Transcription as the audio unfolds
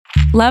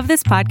Love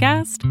this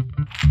podcast?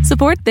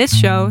 Support this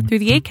show through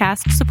the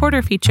Acast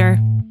supporter feature.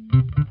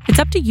 It's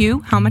up to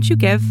you how much you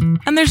give,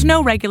 and there's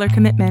no regular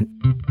commitment.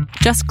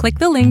 Just click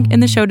the link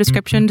in the show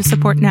description to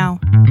support now.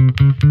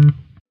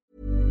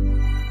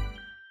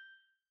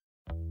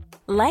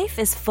 Life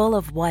is full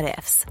of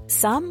what-ifs.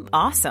 Some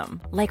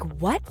awesome, like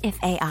what if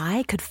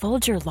AI could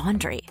fold your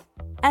laundry?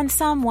 And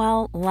some,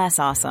 well, less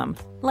awesome,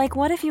 like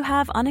what if you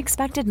have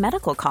unexpected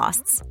medical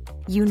costs?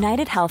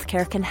 United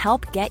Healthcare can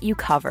help get you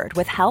covered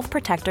with Health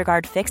Protector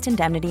Guard fixed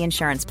indemnity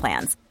insurance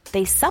plans.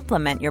 They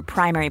supplement your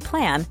primary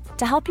plan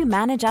to help you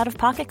manage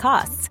out-of-pocket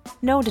costs.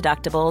 No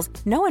deductibles,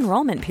 no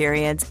enrollment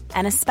periods,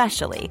 and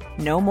especially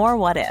no more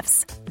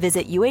what-ifs.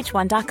 Visit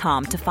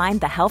uh1.com to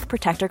find the Health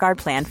Protector Guard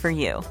plan for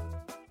you.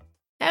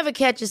 Ever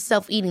catch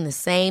yourself eating the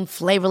same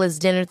flavorless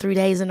dinner 3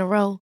 days in a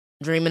row?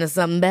 Dreaming of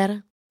something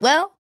better?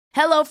 Well,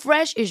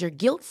 HelloFresh is your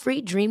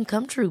guilt-free dream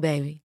come true,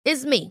 baby.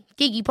 It's me,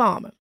 Keke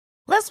Palmer.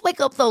 Let's wake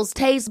up those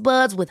taste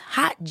buds with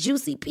hot,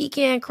 juicy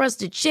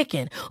pecan-crusted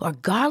chicken or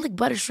garlic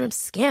butter shrimp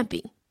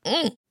scampi.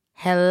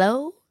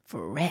 Hello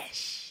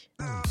Fresh.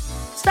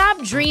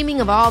 Stop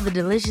dreaming of all the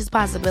delicious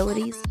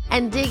possibilities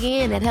and dig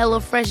in at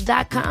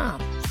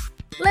HelloFresh.com.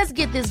 Let's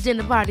get this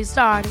dinner party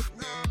started.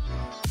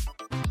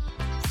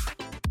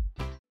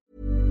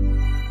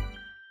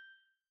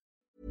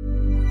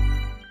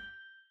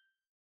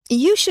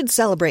 You should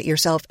celebrate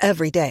yourself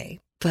every day,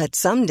 but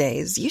some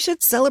days you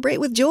should celebrate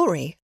with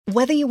jewelry.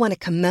 Whether you want to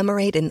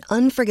commemorate an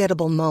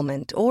unforgettable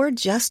moment or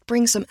just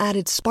bring some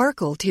added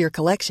sparkle to your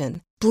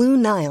collection, Blue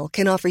Nile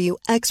can offer you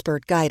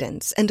expert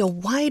guidance and a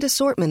wide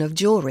assortment of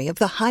jewelry of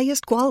the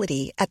highest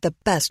quality at the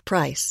best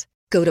price.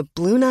 Go to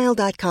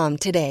BlueNile.com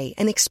today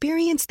and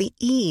experience the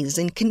ease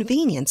and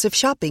convenience of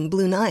shopping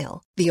Blue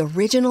Nile, the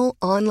original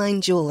online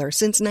jeweler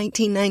since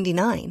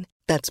 1999.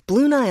 That's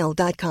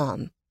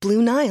BlueNile.com.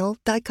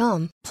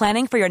 BlueNile.com.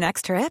 Planning for your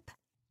next trip?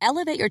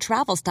 Elevate your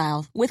travel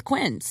style with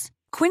Quince.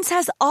 Quince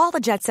has all the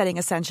jet-setting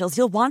essentials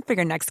you'll want for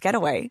your next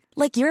getaway,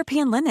 like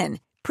European linen,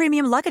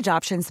 premium luggage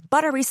options,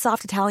 buttery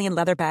soft Italian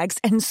leather bags,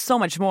 and so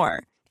much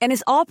more. And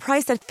is all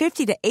priced at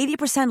 50 to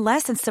 80%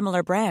 less than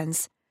similar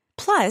brands.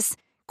 Plus,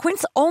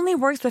 Quince only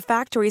works with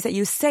factories that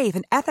use safe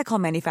and ethical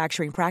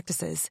manufacturing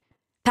practices.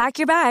 Pack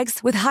your bags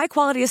with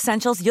high-quality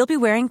essentials you'll be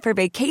wearing for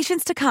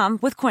vacations to come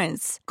with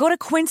Quince. Go to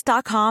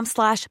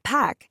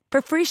quince.com/pack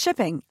for free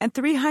shipping and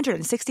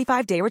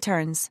 365-day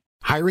returns.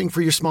 Hiring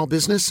for your small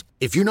business?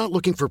 If you're not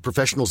looking for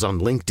professionals on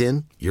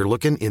LinkedIn, you're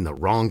looking in the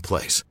wrong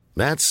place.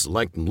 That's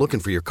like looking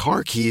for your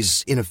car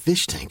keys in a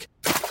fish tank.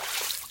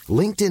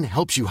 LinkedIn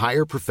helps you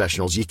hire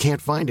professionals you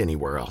can't find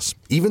anywhere else,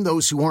 even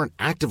those who aren't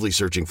actively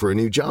searching for a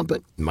new job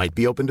but might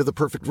be open to the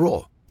perfect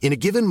role. In a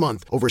given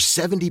month, over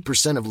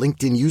 70% of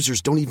LinkedIn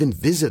users don't even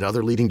visit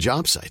other leading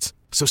job sites.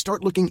 So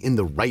start looking in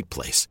the right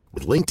place.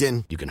 With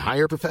LinkedIn, you can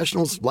hire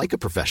professionals like a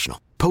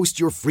professional. Post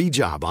your free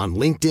job on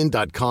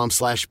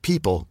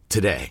linkedin.com/people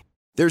today.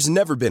 There's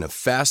never been a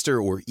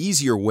faster or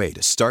easier way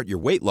to start your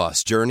weight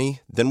loss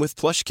journey than with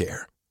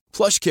PlushCare.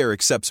 PlushCare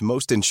accepts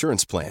most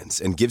insurance plans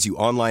and gives you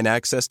online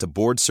access to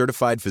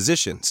board-certified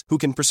physicians who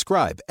can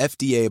prescribe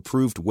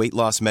FDA-approved weight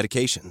loss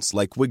medications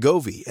like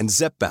Wegovy and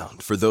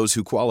Zepbound for those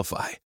who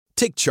qualify.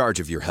 Take charge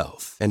of your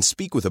health and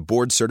speak with a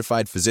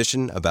board-certified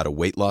physician about a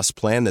weight loss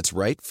plan that's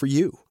right for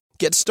you.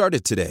 Get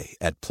started today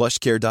at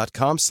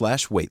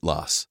plushcare.com/weight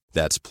loss.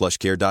 That's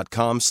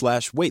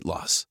plushcare.com/weight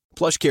loss.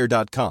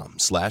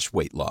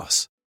 plushcare.com/weight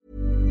loss.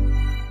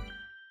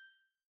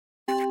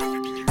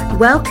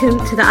 Welcome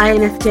to the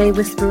INFJ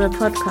Whisperer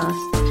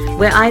podcast,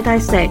 where I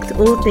dissect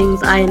all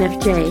things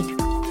INFJ.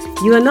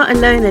 You are not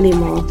alone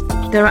anymore.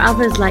 There are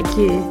others like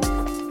you.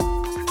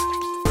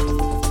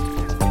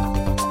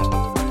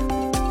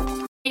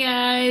 Hey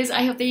guys,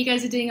 I hope that you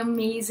guys are doing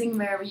amazing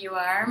wherever you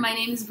are. My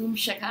name is Boom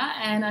Shaka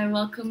and I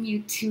welcome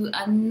you to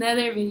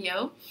another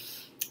video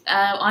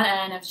on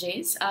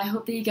INFJs. I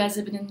hope that you guys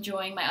have been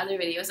enjoying my other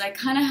videos. I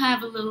kind of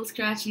have a little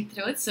scratchy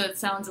throat, so it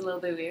sounds a little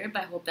bit weird,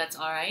 but I hope that's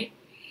alright.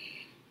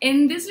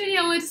 In this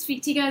video, I want to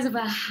speak to you guys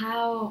about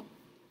how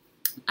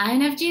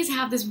INFJs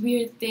have this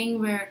weird thing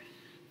where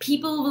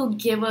people will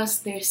give us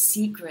their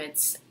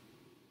secrets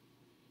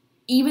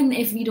even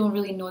if we don't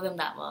really know them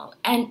that well,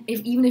 and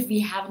even if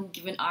we haven't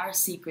given our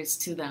secrets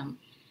to them.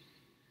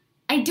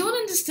 I don't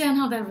understand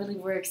how that really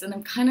works, and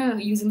I'm kind of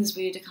using this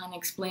video to kind of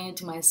explain it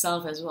to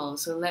myself as well,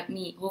 so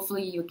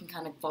hopefully you can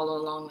kind of follow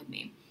along with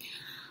me.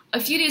 A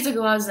few days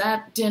ago, I was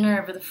at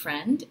dinner with a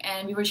friend,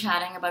 and we were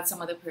chatting about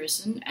some other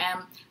person,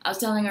 and I was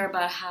telling her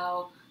about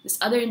how this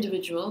other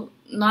individual,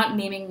 not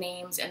naming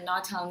names and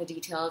not telling the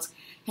details,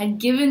 had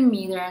given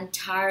me their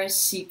entire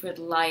secret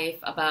life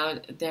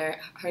about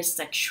her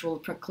sexual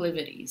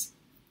proclivities.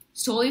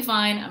 It's totally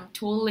fine. I'm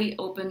totally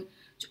open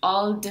to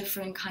all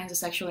different kinds of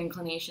sexual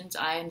inclinations.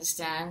 I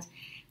understand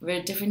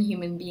we're different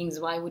human beings.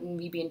 Why wouldn't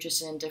we be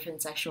interested in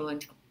different sexual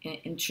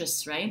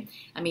interests, right?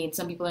 I mean,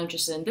 some people are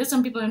interested in this,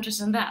 some people are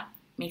interested in that.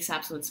 Makes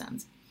absolute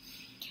sense.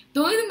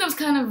 The only thing that was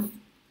kind of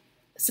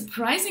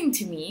surprising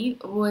to me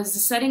was the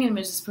setting in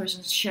which this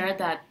person shared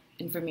that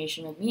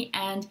information with me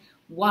and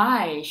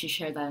why she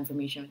shared that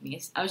information with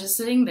me. I was just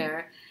sitting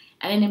there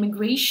at an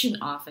immigration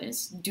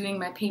office doing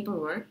my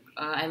paperwork.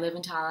 I live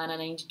in Thailand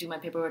and I need to do my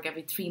paperwork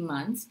every 3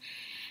 months.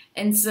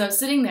 And so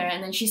sitting there,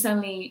 and then she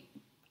suddenly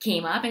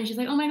came up and she's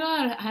like, oh my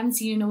God, I haven't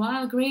seen you in a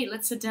while. Great,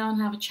 let's sit down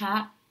and have a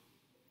chat.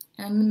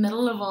 And in the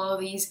middle of all of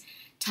these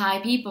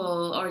Thai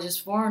people or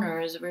just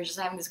foreigners, we're just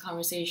having this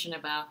conversation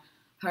about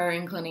her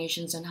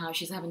inclinations and how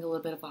she's having a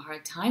little bit of a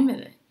hard time with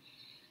it.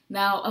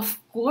 Now, of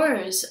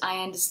course,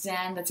 I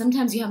understand that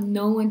sometimes you have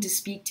no one to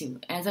speak to.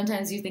 And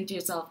sometimes you think to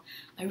yourself,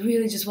 I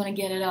really just want to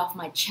get it off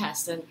my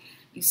chest. And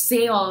you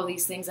say all of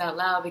these things out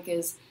loud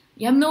because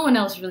you have no one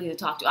else really to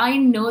talk to. I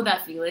know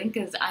that feeling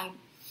because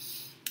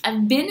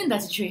I've been in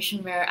that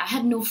situation where I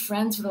had no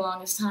friends for the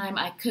longest time.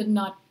 I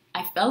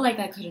felt like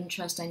I couldn't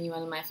trust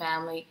anyone in my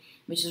family,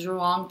 which is a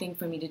wrong thing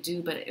for me to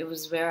do, but it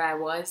was where I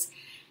was.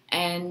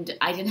 And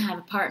I didn't have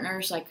a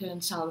partner, so I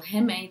couldn't tell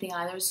him anything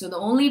either. So the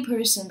only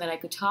person that I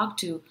could talk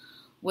to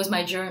was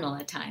my journal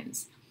at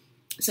times.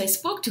 So I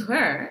spoke to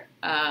her,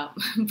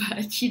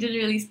 but she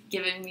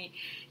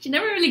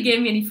never really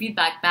gave me any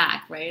feedback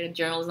back, right? A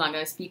journal is not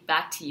going to speak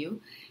back to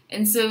you.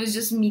 And so it was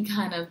just me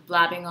kind of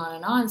blabbing on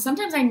and on.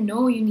 Sometimes I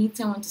know you need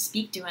someone to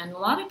speak to, and a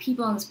lot of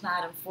people on this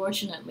planet,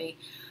 unfortunately,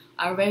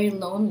 are very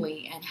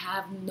lonely and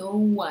have no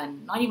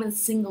one, not even a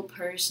single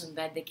person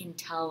that they can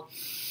tell,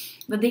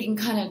 that they can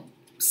kind of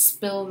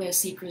spill their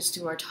secrets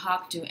to or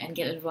talk to and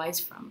get advice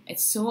from.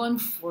 It's so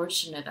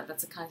unfortunate that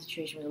that's the kind of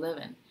situation we live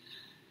in.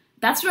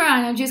 That's where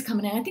INFJs come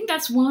in, and I think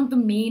that's one of the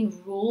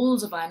main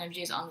roles of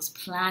INFJs on this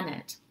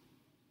planet.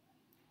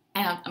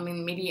 And I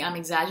mean, maybe I'm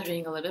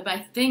exaggerating a little bit, but I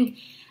think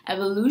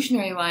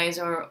evolutionary-wise,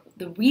 or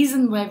the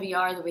reason why we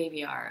are the way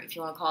we are, if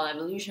you want to call it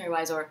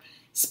evolutionary-wise, or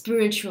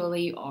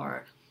spiritually,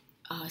 or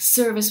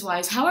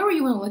service-wise, however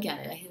you want to look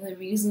at it, I think the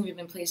reason we've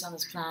been placed on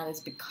this planet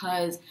is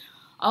because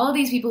all of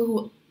these people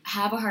who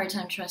have a hard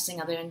time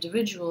trusting other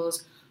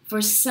individuals,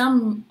 for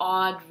some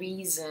odd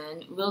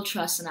reason, will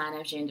trust an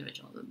INFJ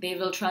individual. They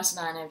will trust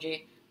an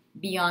INFJ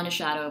beyond a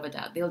shadow of a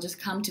doubt. They'll just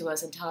come to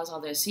us and tell us all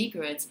their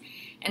secrets,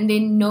 and they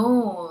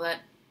know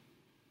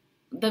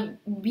that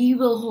we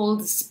will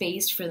hold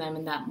space for them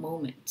in that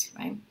moment,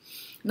 right?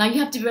 Now you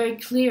have to be very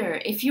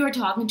clear. If you are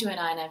talking to an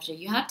INFJ,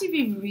 you have to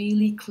be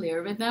really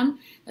clear with them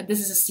that this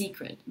is a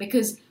secret,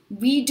 because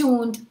we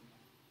don't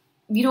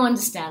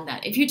understand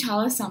that. If you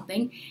tell us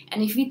something,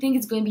 and if we think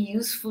it's going to be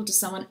useful to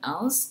someone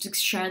else, to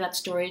share that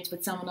story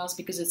with someone else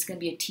because it's going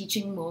to be a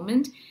teaching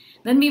moment,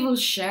 then we will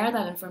share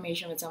that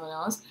information with someone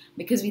else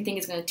because we think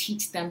it's going to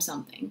teach them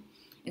something.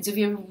 And so if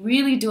you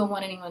really don't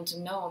want anyone to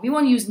know, we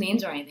won't use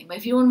names or anything, but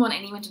if you don't want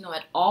anyone to know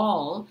at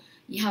all,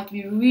 you have to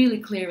be really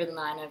clear with an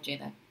INFJ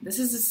that this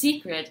is a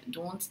secret,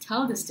 don't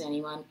tell this to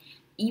anyone,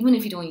 even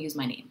if you don't use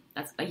my name.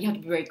 You have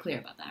to be very clear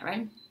about that,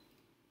 right?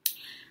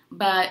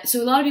 But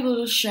so a lot of people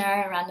will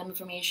share random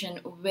information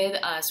with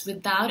us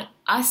without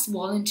us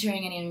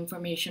volunteering any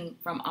information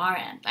from our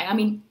end.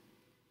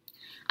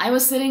 I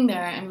was sitting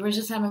there and we were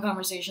just having a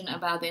conversation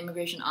about the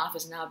immigration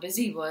office and how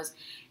busy it was,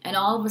 and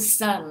all of a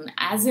sudden,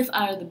 as if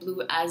out of the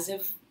blue, as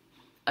if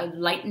a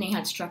lightning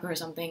had struck her or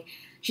something,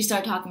 she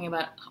started talking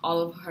about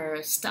all of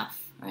her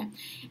stuff, right?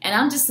 And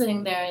I'm just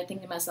sitting there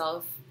thinking to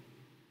myself,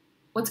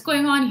 what's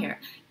going on here?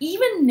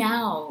 Even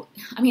now,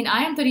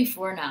 I am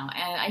 34 now,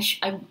 and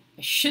I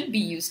should be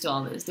used to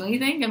all this, don't you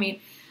think?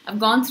 I've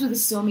gone through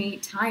this so many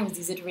times,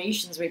 these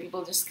iterations where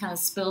people just kind of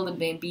spill the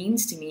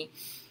beans to me,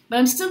 but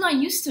I'm still not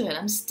used to it.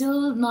 I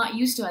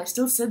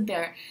still sit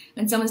there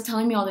when someone's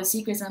telling me all their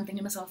secrets, and I'm thinking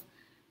to myself,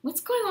 what's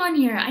going on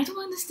here? I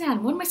don't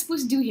understand. What am I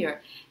supposed to do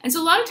here? And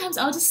so a lot of times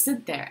I'll just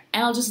sit there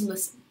and I'll just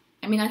listen.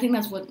 I think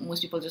that's what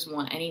most people just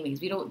want anyways.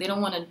 They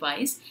don't want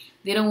advice.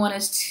 They don't want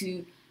us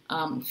to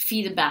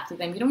feed it back to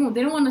them. They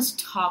don't want us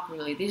to talk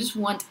really. They just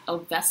want a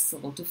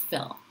vessel to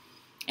fill.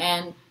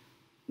 And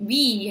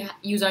we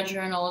use our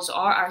journals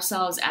or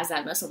ourselves as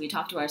that vessel. We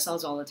talk to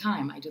ourselves all the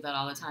time. I do that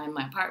all the time in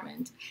my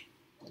apartment.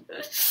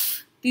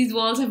 These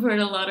walls have heard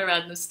a lot of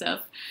random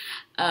stuff.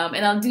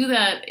 And I'll do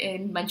that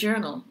in my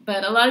journal.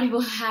 But a lot of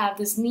people have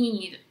this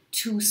need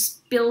to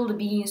spill the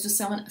beans to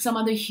some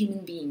other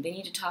human being. They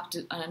need to talk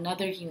to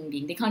another human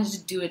being. They can't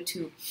just do it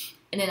to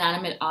an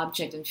inanimate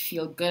object and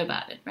feel good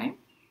about it, right?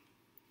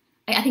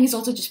 I think it's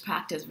also just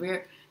practice.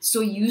 We're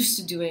so used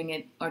to doing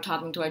it or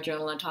talking to our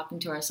journal or talking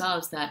to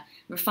ourselves that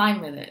we're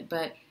fine with it.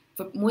 But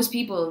for most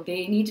people,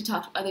 they need to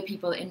talk to other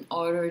people in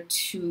order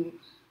to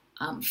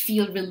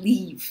feel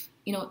relief,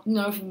 in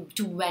order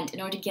to vent,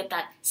 in order to get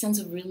that sense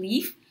of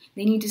relief,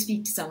 they need to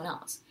speak to someone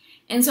else.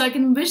 And so I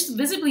can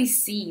visibly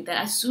see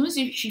that as soon as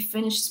she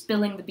finished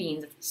spilling the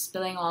beans,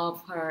 spilling all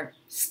of her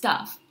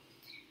stuff,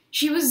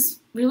 she was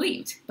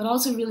relieved, but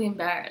also really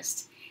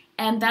embarrassed.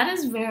 And that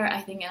is where I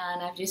think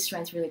INFJ's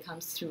strength really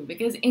comes through,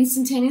 because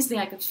instantaneously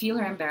I could feel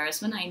her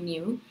embarrassment. I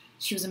knew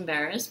she was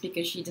embarrassed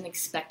because she didn't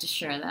expect to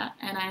share that.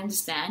 And I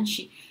understand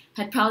she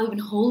had probably been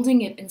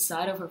holding it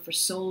inside of her for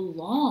so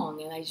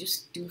long, and I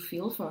just do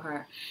feel for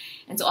her.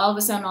 And so all of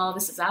a sudden all of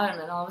this is out, and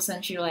then all of a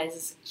sudden she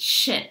realizes,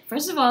 shit,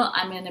 first of all,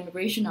 I'm in an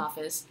immigration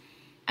office.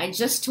 I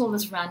just told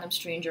this random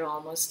stranger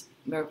almost,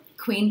 we're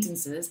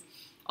acquaintances,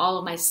 all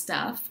of my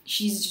stuff,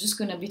 she's just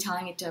going to be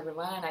telling it to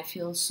everyone, and I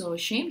feel so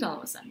ashamed all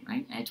of a sudden,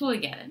 right? I totally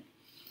get it.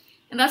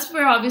 And that's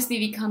where obviously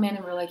we come in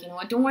and we're like, you know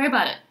what, don't worry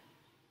about it.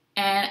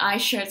 And I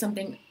shared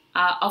something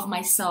of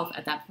myself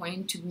at that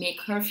point to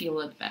make her feel a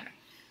little better.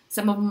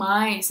 Some of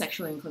my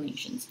sexual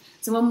inclinations,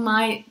 some of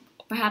my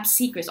perhaps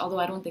secrets, although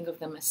I don't think of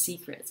them as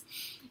secrets.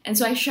 And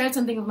so I shared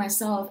something of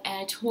myself, and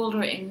I told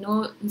her in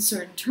no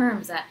uncertain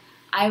terms that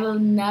I will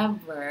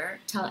never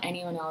tell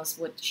anyone else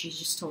what she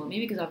just told me,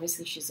 because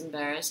obviously she's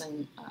embarrassed,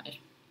 and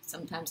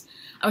sometimes,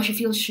 or she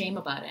feels shame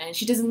about it. And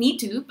she doesn't need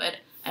to, but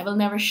I will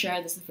never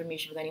share this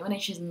information with anyone,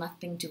 and she has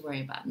nothing to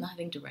worry about,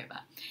 nothing to worry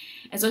about.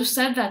 And so I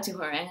said that to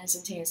her, and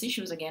instantaneously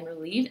she was again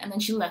relieved, and then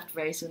she left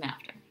very soon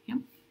after. Yeah?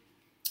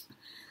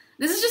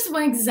 This is just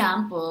one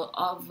example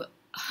of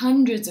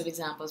hundreds of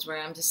examples where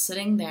I'm just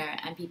sitting there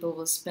and people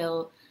will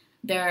spill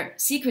their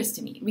secrets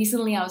to me.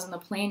 Recently, I was on the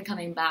plane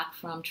coming back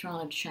from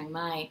Toronto to Chiang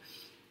Mai,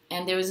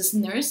 and there was this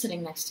nurse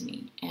sitting next to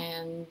me,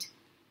 and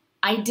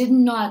I did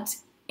not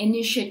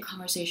initiate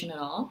conversation at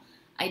all.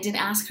 I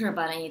didn't ask her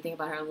about anything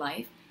about her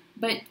life,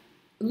 but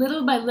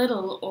little by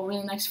little, over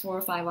the next 4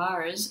 or 5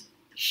 hours,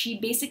 she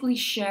basically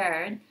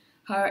shared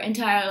her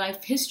entire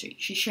life history.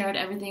 She shared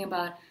everything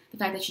about the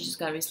fact that she just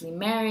got recently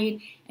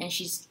married, and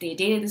they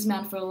dated this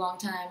man for a long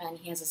time, and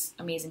he has this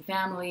amazing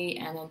family,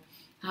 and then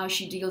how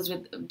she deals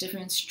with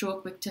different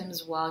stroke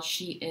victims while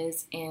she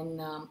is in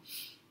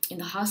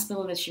the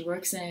hospital that she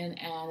works in,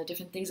 and the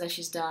different things that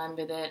she's done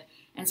with it,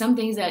 and some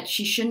things that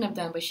she shouldn't have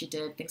done but she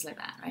did, things like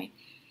that, right?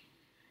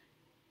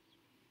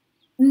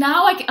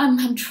 Now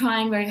I'm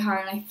trying very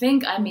hard, and I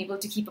think I'm able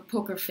to keep a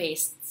poker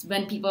face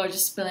when people are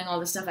just spilling all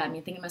this stuff at me,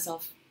 thinking to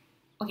myself,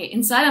 okay,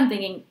 inside I'm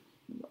thinking,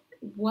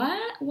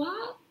 what?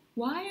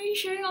 Why are you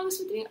sharing all this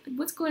with me?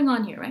 What's going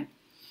on here, right?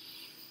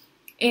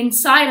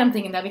 Inside I'm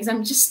thinking that because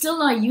I'm just still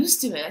not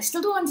used to it. I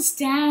still don't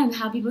understand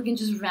how people can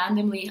just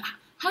randomly,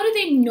 how do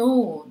they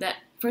know that,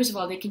 first of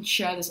all, they can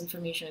share this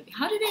information with me?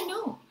 How do they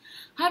know?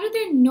 How do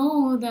they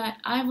know that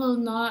I will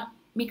not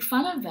make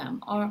fun of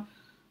them, or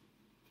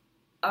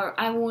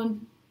I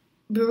won't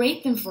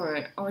berate them for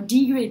it, or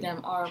degrade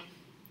them, or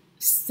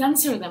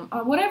censor them,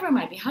 or whatever it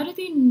might be? How do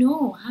they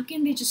know? How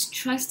can they just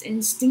trust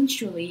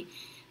instinctually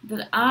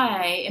that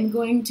I am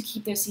going to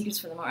keep their secrets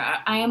for them, or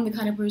I am the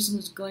kind of person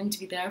who's going to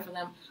be there for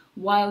them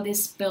while they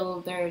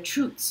spill their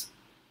truths?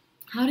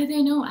 How do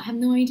they know? I have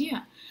no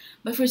idea.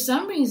 But for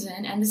some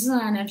reason, and this is an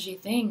INFJ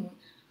thing,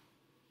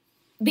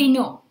 they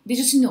know. They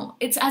just know.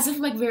 It's as if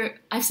like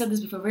I've said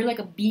this before, we're like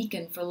a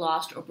beacon for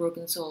lost or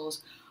broken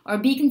souls, or a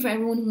beacon for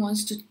everyone who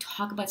wants to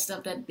talk about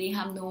stuff that they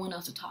have no one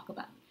else to talk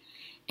about.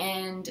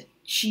 And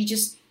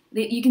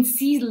you can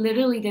see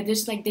literally that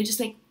they're just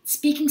like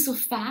speaking so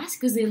fast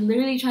because they're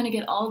literally trying to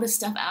get all this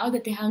stuff out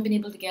that they haven't been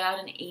able to get out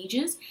in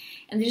ages,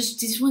 and they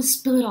just want to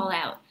spill it all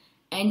out.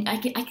 And I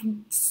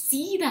can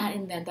see that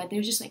in them, that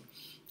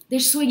they're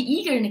so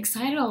eager and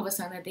excited all of a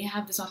sudden that they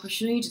have this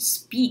opportunity to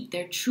speak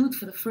their truth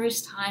for the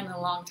first time in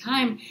a long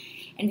time,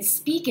 and they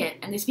speak it,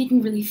 and they're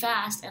speaking really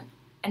fast,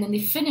 and then they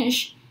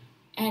finish,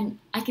 and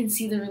I can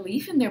see the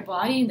relief in their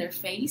body, in their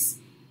face,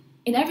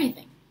 in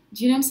everything.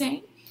 Do you know what I'm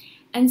saying?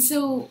 And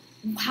so,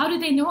 how do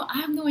they know? I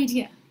have no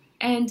idea.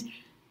 And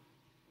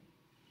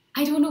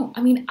I don't know.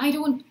 I mean, I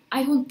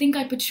don't think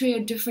I portray a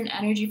different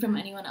energy from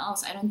anyone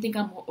else. I don't think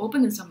I'm more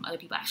open than some other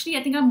people. Actually,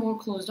 I think I'm more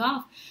closed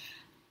off.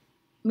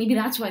 Maybe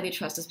that's why they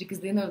trust us, because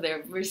they know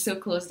we're so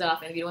closed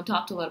off and we don't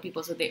talk to a lot of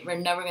people, so we're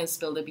never going to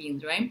spill the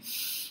beans, right?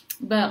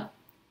 But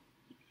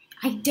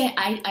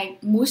I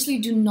mostly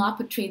do not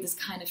portray this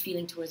kind of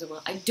feeling towards the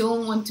world. I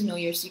don't want to know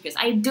your secrets.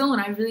 I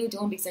really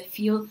don't, because I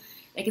feel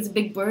like it's a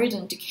big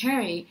burden to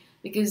carry,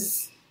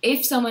 because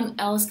if someone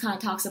else kind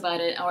of talks about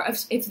it, or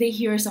if they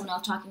hear someone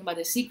else talking about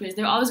their secrets,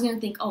 they're always going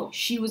to think, oh,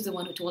 she was the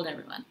one who told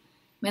everyone.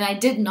 When I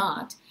did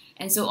not.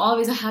 And so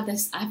always I have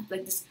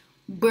this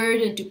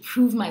burden to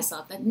prove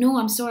myself that, no,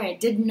 I'm sorry, I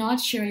did not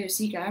share your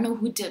secret. I don't know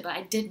who did, but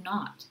I did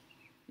not.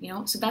 You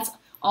know, so that's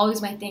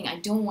always my thing. I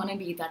don't want to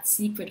be that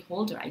secret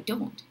holder. I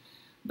don't.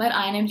 But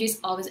INFJs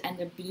always end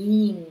up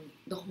being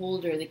the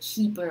holder, the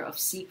keeper of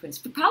secrets.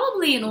 But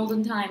probably in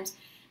olden times,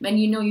 when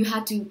you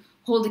had to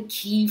hold a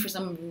key for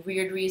some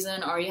weird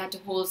reason, or you had to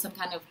hold some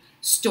kind of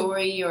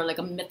story or like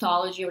a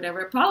mythology or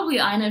whatever, probably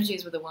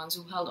INFJs were the ones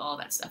who held all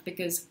that stuff,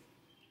 because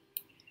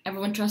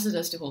everyone trusted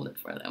us to hold it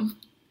for them,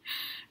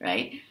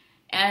 right?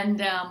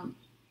 And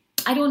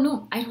I don't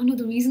know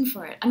the reason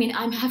for it. I mean,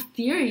 I have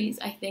theories.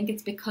 I think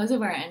it's because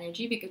of our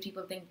energy, because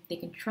people think they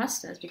can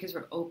trust us because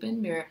we're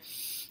open, we're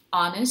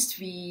honest,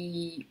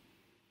 we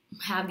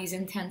have these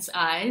intense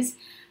eyes.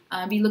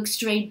 We look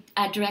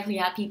directly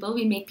at people.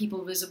 We make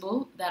people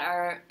visible that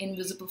are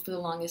invisible for the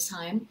longest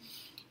time.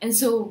 And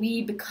so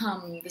we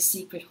become the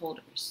secret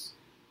holders.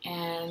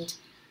 And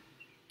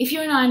if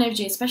you're an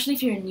INFJ, especially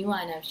if you're a new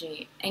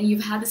INFJ, and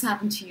you've had this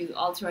happen to you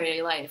all throughout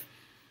your life,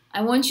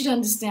 I want you to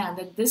understand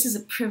that this is a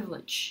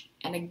privilege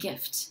and a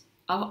gift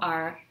of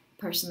our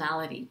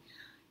personality.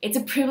 It's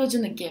a privilege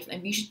and a gift,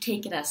 and we should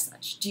take it as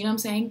such. Do you know what I'm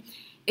saying?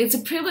 It's a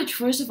privilege,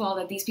 first of all,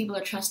 that these people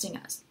are trusting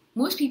us.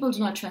 most people do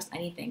not trust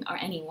anything or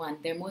anyone.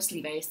 They're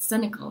mostly very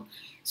cynical.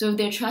 So if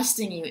they're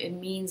trusting you, it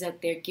means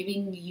that they're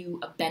giving you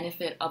a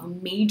benefit of a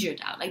major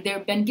doubt. Like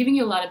they're giving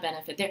you a lot of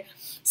benefit. They're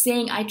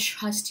saying, I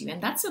trust you.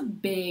 And that's a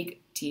big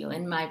deal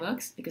in my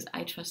books because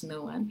I trust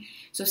no one.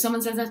 So if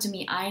someone says that to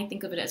me, I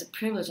think of it as a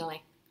privilege. I'm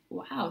like,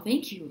 wow,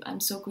 thank you.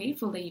 I'm so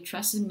grateful that you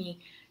trusted me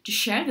to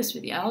share this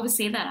with you. I always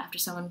say that after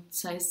someone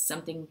says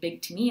something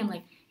big to me. I'm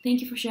like,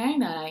 thank you for sharing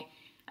that.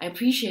 I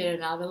appreciate it,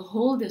 and I will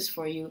hold this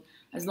for you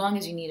as long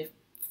as you need it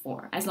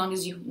for, as long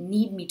as you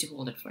need me to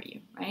hold it for you,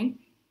 right?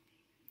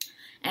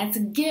 And it's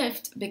a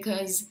gift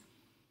because,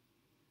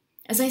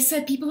 as I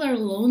said, people are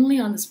lonely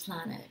on this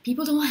planet.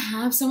 People don't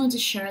have someone to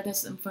share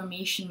this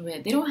information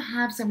with. They don't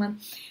have someone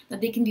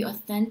that they can be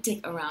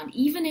authentic around.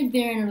 Even if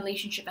they're in a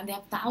relationship and they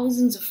have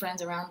thousands of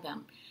friends around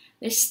them,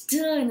 they're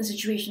still in a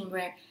situation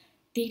where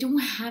they don't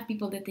have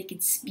people that they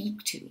can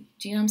speak to.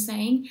 Do you know what I'm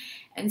saying?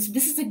 And so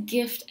this is a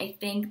gift, I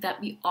think, that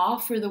we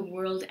offer the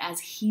world as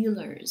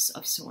healers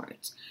of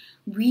sorts.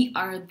 We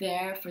are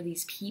there for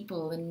these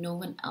people and no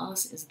one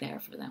else is there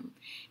for them.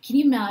 Can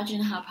you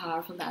imagine how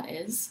powerful that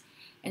is?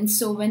 And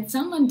so when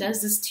someone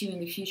does this to you in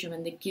the future,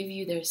 when they give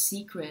you their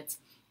secrets,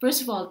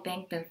 first of all,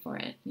 thank them for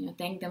it.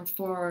 Thank them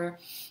for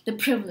the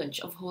privilege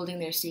of holding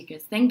their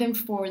secrets. Thank them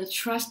for the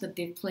trust that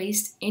they've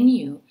placed in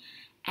you.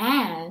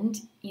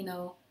 And,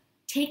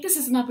 take this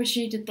as an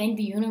opportunity to thank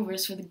the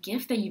universe for the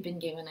gift that you've been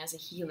given as a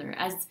healer,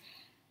 as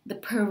the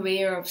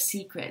purveyor of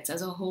secrets,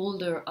 as a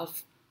holder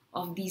of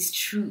these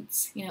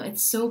truths.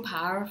 It's so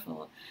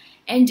powerful.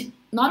 And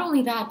not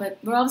only that, but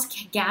we're always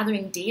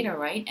gathering data,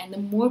 right? And the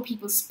more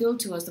people spill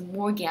to us, the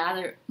more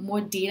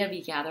data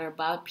we gather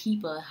about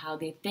people, how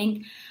they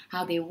think,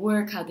 how they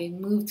work, how they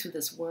move through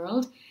this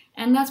world.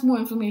 And that's more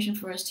information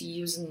for us to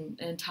use in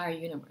the entire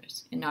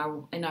universe, in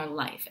our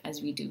life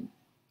as we do.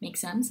 Make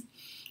sense?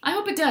 I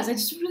hope it does. I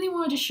just really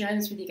wanted to share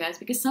this with you guys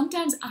because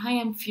sometimes I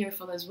am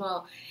fearful as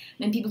well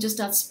when people just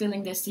start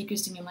spilling their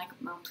secrets to me. I'm like,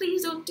 oh,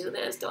 please don't do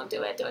this, don't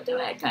do it,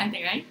 kind of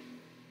thing, right?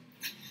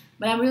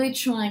 But I'm really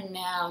trying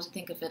now to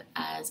think of it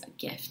as a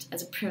gift,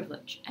 as a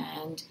privilege,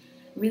 and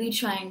really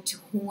trying to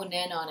hone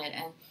in on it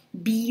and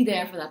be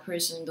there for that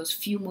person in those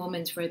few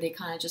moments where they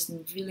kind of just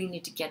really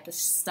need to get this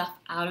stuff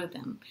out of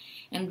them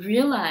and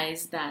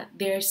realize that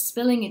they're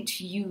spilling it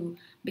to you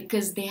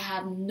because they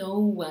have no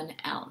one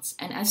else.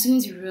 And as soon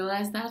as you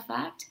realize that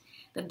fact,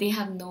 that they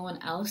have no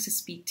one else to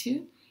speak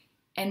to,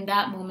 and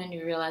that moment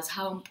you realize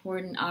how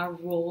important our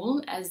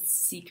role as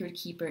secret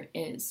keeper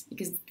is,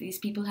 because these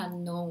people have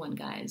no one,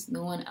 guys,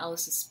 no one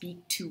else to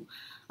speak to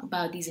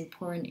about these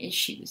important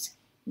issues.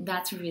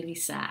 That's really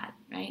sad,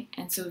 right?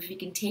 And so if we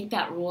can take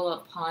that role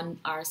upon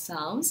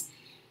ourselves,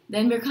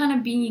 then we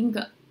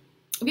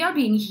are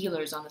being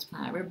healers on this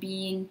planet. We're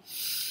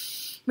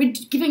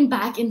giving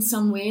back in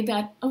some way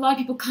that a lot of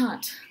people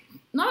can't.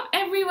 Not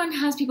everyone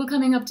has people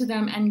coming up to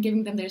them and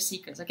giving them their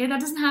secrets, okay? That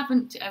doesn't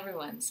happen to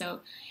everyone.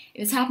 So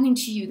if it's happening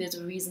to you, there's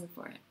a reason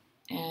for it.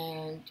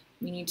 And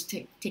we need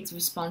to take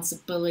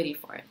responsibility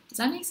for it. Does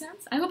that make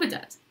sense? I hope it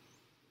does.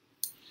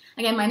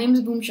 Again, my name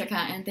is Boom Shaka,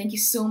 and thank you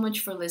so much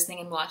for listening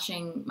and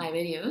watching my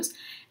videos.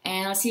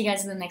 And I'll see you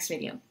guys in the next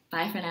video.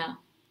 Bye for now.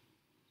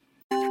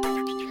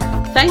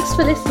 Thanks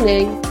for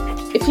listening.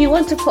 If you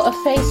want to put a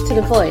face to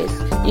the voice,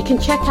 you can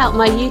check out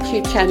my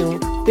YouTube channel,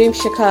 Boom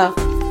Shaka.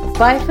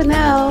 Bye for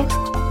now.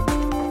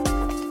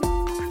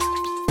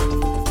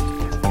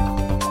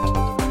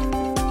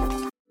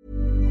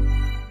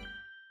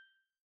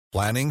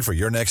 Planning for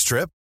your next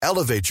trip?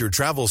 Elevate your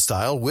travel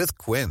style with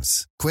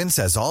Quince. Quince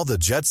has all the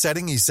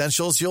jet-setting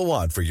essentials you'll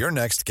want for your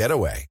next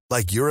getaway,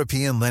 like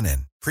European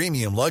linen,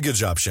 premium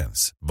luggage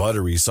options,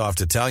 buttery soft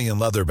Italian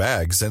leather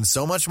bags, and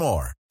so much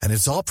more. And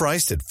it's all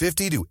priced at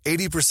 50 to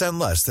 80%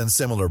 less than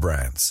similar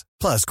brands.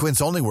 Plus, Quince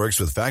only works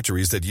with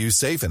factories that use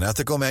safe and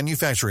ethical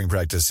manufacturing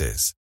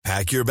practices.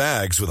 Pack your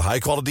bags with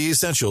high-quality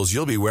essentials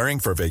you'll be wearing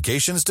for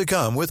vacations to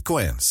come with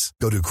Quince.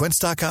 Go to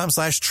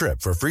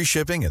quince.com/trip for free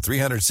shipping and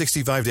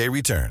 365-day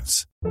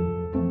returns.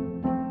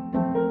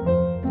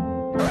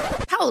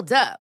 Hold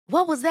up.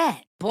 What was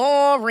that?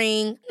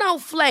 Boring. No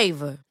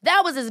flavor.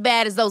 That was as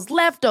bad as those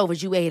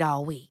leftovers you ate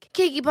all week.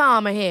 Keke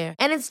Palmer here.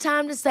 And it's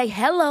time to say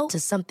hello to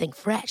something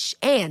fresh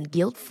and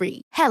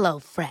guilt-free. Hello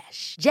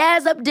Fresh.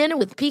 Jazz up dinner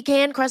with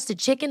pecan-crusted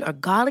chicken or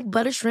garlic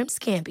butter shrimp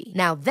scampi.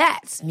 Now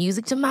that's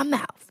music to my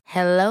mouth.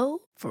 Hello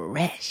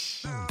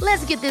Fresh.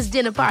 Let's get this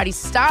dinner party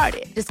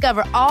started.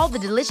 Discover all the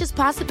delicious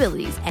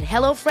possibilities at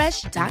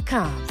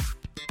HelloFresh.com.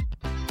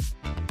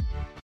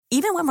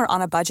 Even when we're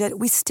on a budget,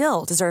 we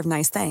still deserve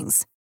nice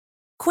things.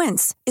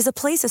 Quince is a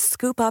place to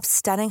scoop up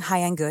stunning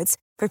high-end goods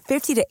for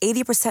 50 to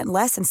 80%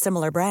 less than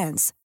similar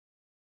brands.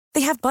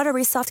 They have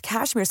buttery soft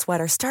cashmere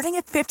sweaters starting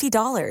at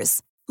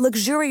 $50,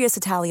 luxurious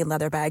Italian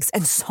leather bags,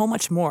 and so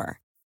much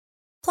more.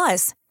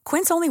 Plus,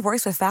 Quince only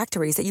works with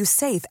factories that use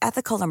safe,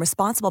 ethical, and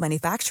responsible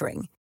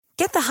manufacturing.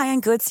 Get the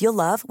high-end goods you'll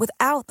love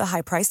without the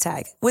high price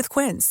tag with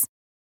Quince.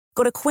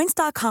 Go to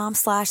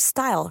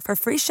quince.com/style for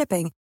free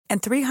shipping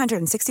and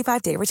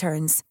 365-day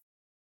returns.